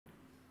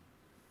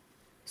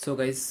So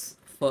guys,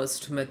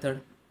 first method,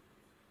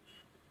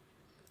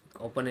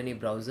 open any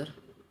browser.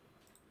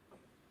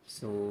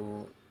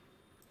 So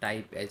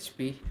type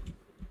HP,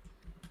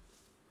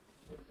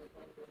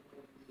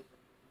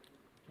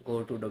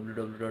 go to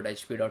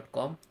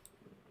www.hp.com.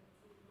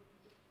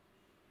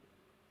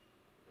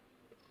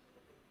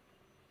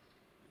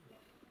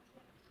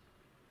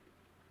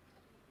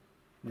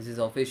 This is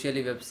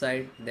officially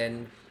website.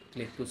 Then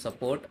click to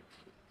support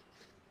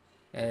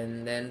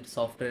and then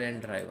software and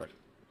driver.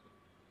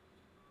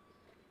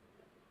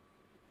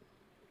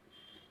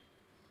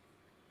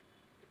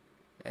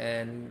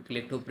 And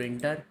click to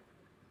printer,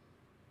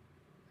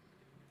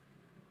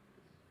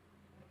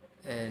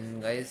 and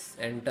guys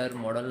enter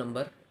model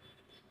number.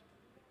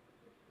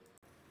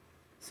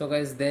 So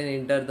guys, then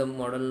enter the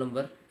model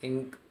number,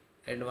 Inc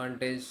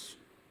Advantage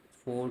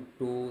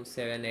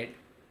 4278.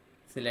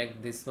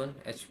 Select this one,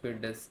 HP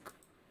disk.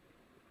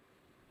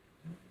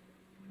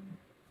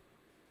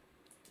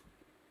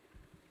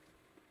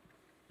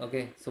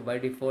 Okay, so by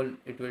default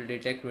it will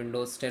detect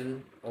Windows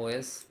 10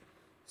 OS,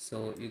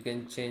 so you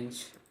can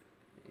change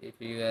if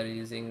you are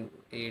using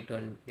 8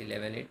 and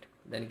 11.8.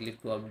 Then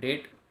click to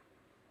update,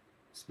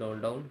 scroll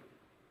down.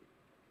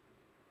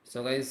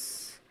 So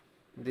guys,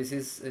 this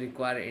is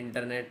require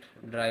internet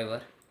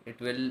driver. It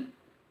will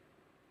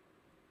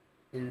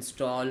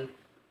install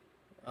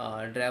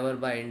driver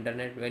by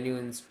internet when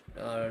you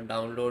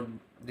download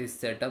this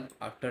setup.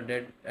 After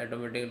that,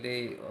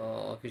 automatically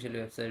official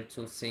website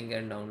should sync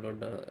and download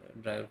the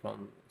driver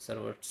from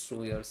server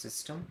to your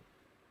system.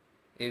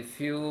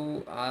 If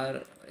you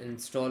are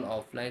install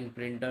offline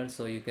printer,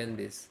 so you can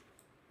this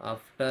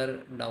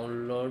after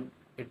download,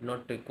 it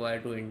not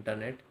required to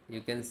internet.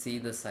 You can see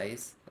the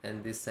size,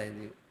 and this size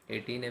is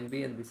 18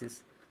 MB, and this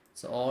is,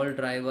 so all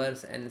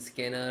drivers and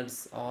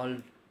scanners all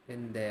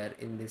in there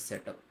in this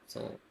setup.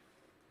 So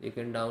you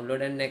can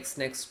download, and next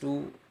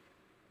to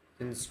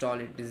install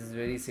it. This is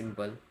very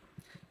simple.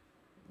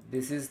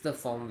 This is the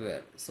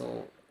firmware.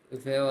 So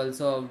if you have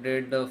also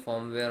update the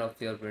firmware of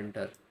your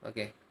printer,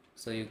 okay,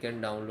 so you can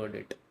download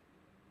it.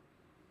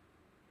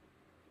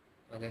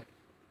 Okay,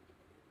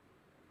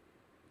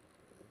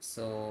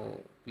 so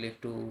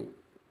click to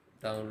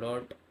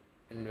download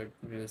and wait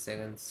a few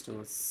seconds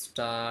to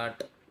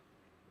start.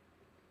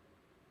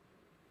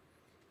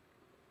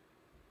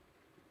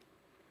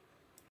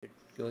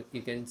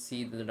 You can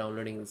see the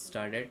downloading is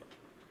started.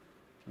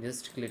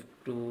 Just click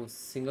to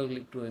single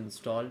click to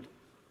install.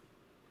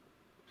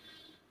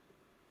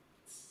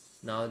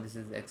 Now this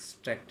is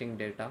extracting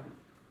data.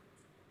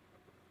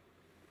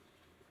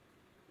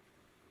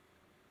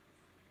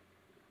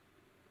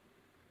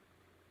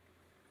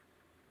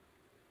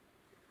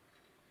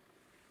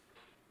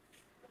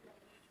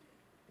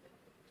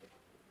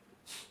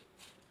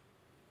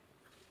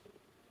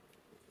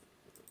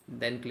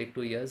 Then click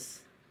to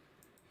yes.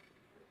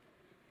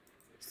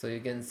 So you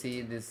can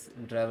see this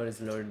driver is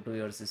loaded to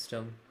your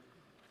system.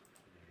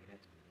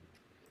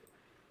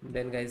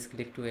 Then guys,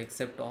 click to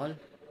accept all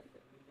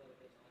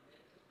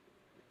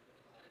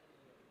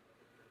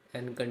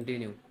and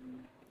continue.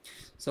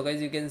 So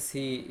guys, you can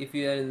see if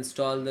you are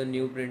install the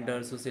new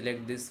printer, so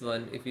select this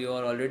one. If you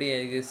are already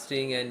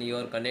existing and you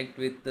are connect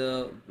with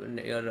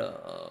your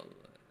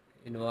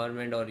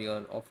environment or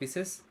your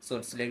offices,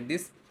 so select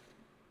this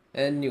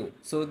and new.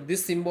 So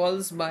this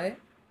symbols by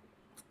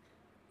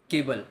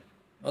cable.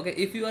 Okay,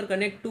 if you are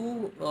connect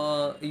to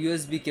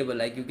USB cable,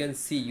 like you can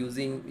see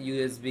using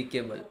USB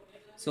cable,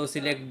 so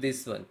select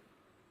this one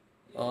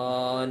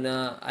on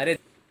array.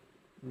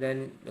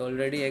 Then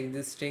already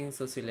existing,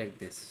 so select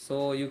this.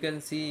 So you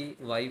can see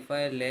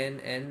Wi-Fi,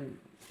 LAN and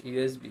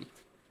USB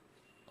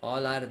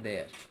all are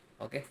there.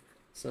 Okay,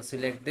 so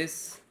select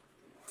this.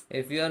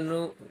 If you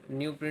are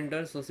new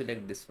printer, so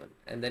select this one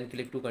and then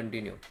click to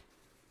continue.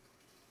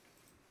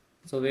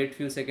 So wait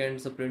few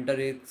seconds, so printer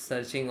is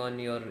searching on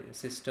your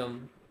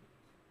system.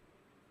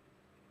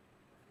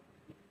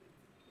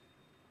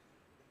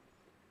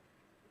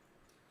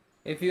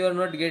 If you are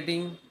not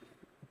getting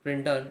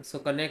printer, so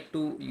connect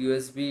to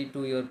USB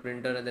to your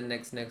printer and then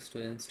next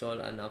to install,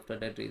 and after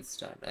that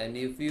restart. And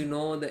if you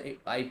know the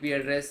IP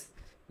address,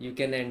 you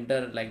can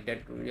enter like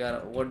that.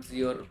 What's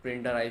your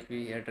printer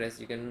IP address,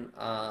 you can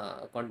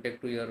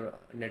contact to your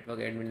network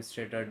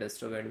administrator,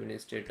 desktop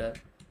administrator,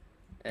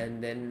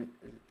 and then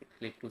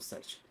click to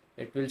search.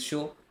 It will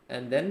show,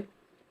 and then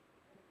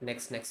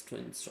next to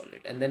install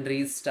it, and then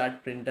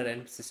restart printer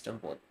and system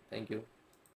both. Thank you.